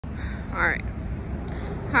Alright.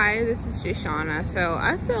 Hi, this is Jashana. So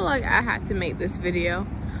I feel like I had to make this video.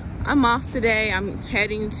 I'm off today. I'm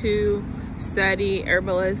heading to study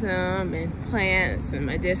herbalism and plants and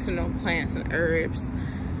medicinal plants and herbs.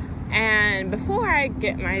 And before I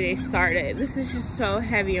get my day started, this is just so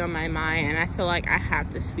heavy on my mind and I feel like I have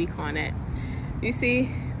to speak on it. You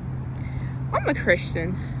see, I'm a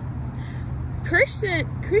Christian.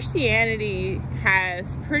 Christianity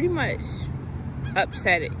has pretty much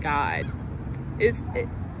upset at God. It's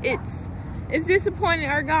disappointing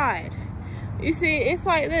our God. You see, it's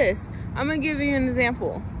like this. I'm gonna give you an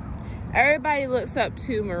example. Everybody looks up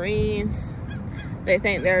to Marines. They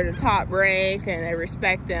think they're the top rank and they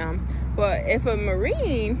respect them. But if a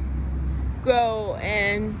Marine go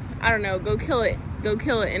and go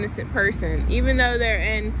kill an innocent person, even though they're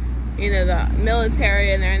in the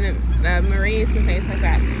military and they're in the Marines and things like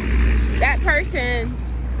that, that person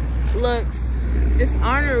looks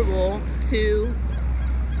dishonorable to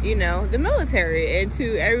the military and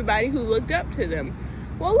to everybody who looked up to them.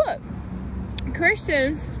 Well, look,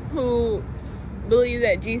 Christians who believe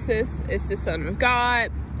that Jesus is the Son of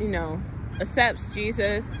God, accepts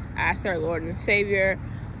Jesus as our Lord and Savior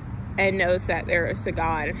and knows that there is a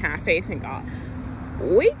God and have faith in God.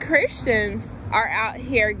 We Christians are out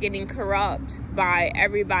here getting corrupt by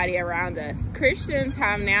everybody around us. Christians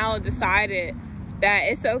have now decided that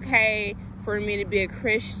it's okay for me to be a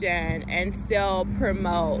Christian and still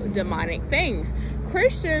promote demonic things.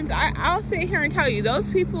 Christians, I'll sit here and tell you, those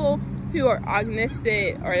people who are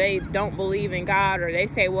agnostic or they don't believe in God, or they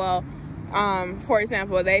say, for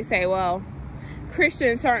example, they say,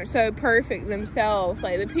 Christians aren't so perfect themselves.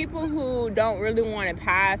 Like the people who don't really want to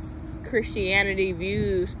pass Christianity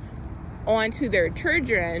views onto their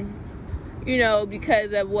children,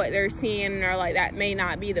 because of what they're seeing, and they're like, that may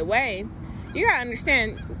not be the way. You gotta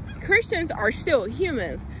understand, Christians are still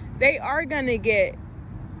humans. They are gonna get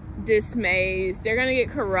dismayed. They're gonna get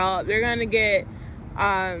corrupt. They're gonna get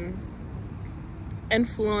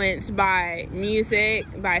influenced by music,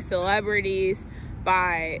 by celebrities,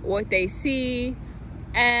 by what they see,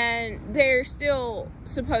 and they're still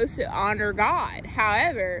supposed to honor God.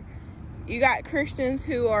 However, you got Christians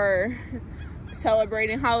who are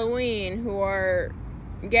celebrating Halloween, who are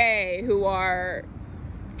gay, who are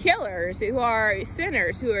killers, who are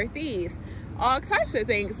sinners, who are thieves, all types of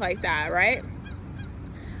things like that, right?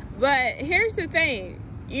 But here's the thing,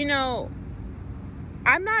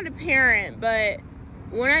 I'm not a parent, but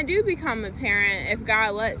when I do become a parent, if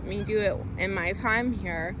God let me do it in my time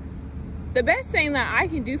here, the best thing that I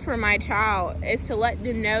can do for my child is to let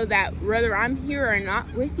them know that whether I'm here or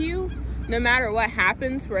not with you, no matter what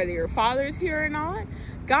happens, whether your father's here or not,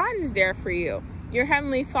 God is there for you. Your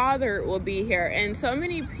Heavenly Father will be here. And so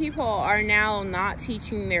many people are now not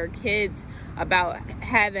teaching their kids about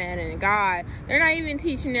heaven and God. They're not even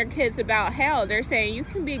teaching their kids about hell. They're saying you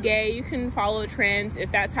can be gay, you can follow trends.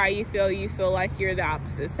 If that's how you feel like you're the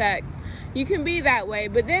opposite sex, you can be that way.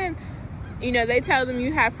 But then, they tell them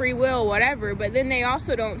you have free will, whatever, but then they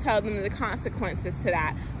also don't tell them the consequences to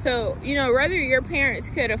that. So, whether your parents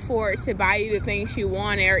could afford to buy you the things you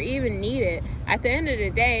wanted or even need it, at the end of the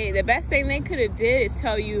day, the best thing they could have did is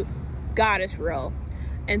tell you God is real.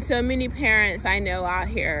 And so many parents I know out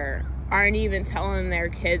here aren't even telling their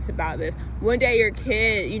kids about this. One day your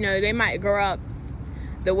kid, they might grow up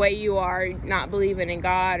the way you are, not believing in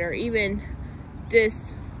God, or even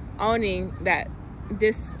disowning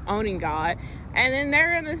God, and then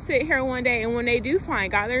they're gonna sit here one day, and when they do find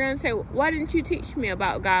God, they're gonna say, why didn't you teach me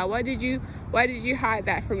about God? Why did you hide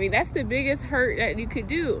that from me? That's the biggest hurt that you could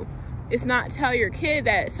do, is not tell your kid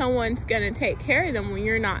that someone's gonna take care of them when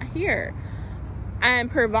you're not here and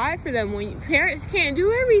provide for them. When parents can't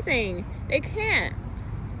do everything, we can't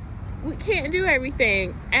do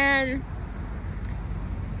everything. And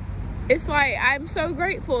it's like, I'm so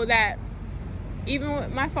grateful that even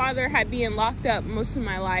with my father had been locked up most of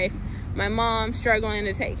my life, my mom struggling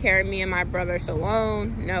to take care of me and my brothers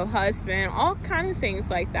alone, no husband, all kind of things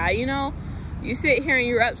like that. You sit here and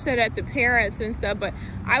you're upset at the parents and stuff, but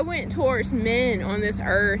I went towards men on this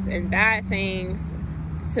earth and bad things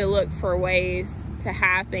to look for ways to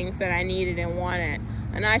have things that I needed and wanted.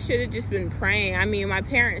 And I should have just been praying. I mean, my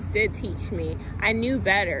parents did teach me. I knew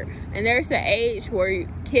better. And there's an age where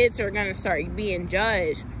kids are going to start being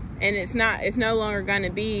judged. And it's no longer going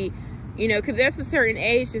to be, because there's a certain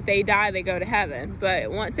age, if they die, they go to heaven.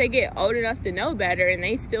 But once they get old enough to know better and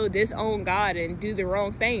they still disown God and do the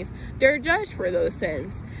wrong things, they're judged for those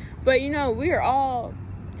sins. But, we are all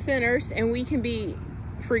sinners and we can be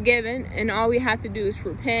forgiven, and all we have to do is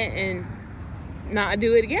repent and not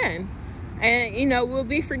do it again. And, we'll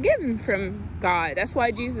be forgiven from God. That's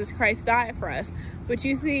why Jesus Christ died for us. But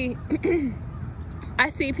you see, I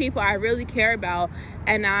see people I really care about,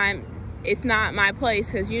 and it's not my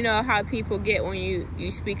place, because you know how people get when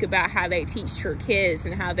you speak about how they teach your kids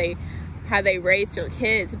and how they raise their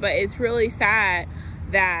kids. But it's really sad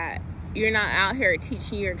that you're not out here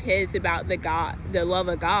teaching your kids about the love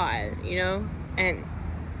of God, you know, and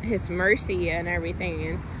his mercy and everything,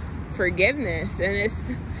 and forgiveness. And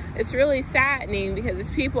it's really saddening, because it's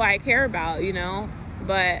people I care about, you know.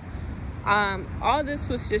 But all this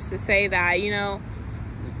was just to say that, you know,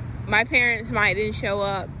 my parents didn't show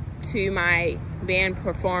up to my band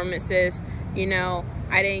performances. You know,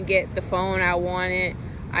 I didn't get the phone I wanted.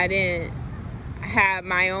 I didn't have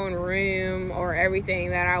my own room or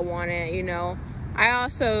everything that I wanted, you know.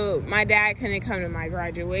 My dad couldn't come to my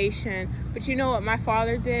graduation. But you know what my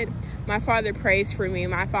father did? My father prays for me.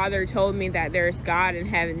 My father told me that there's God in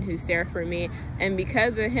heaven who's there for me. And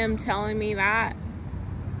because of him telling me that,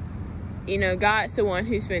 you know, God's the one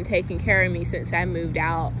who's been taking care of me since I moved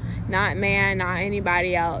out. Not man, not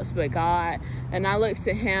anybody else, but God. And I look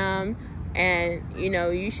to him, and, you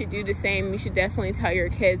know, you should do the same. You should definitely tell your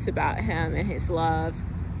kids about him and his love.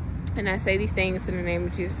 And I say these things in the name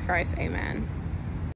of Jesus Christ. Amen.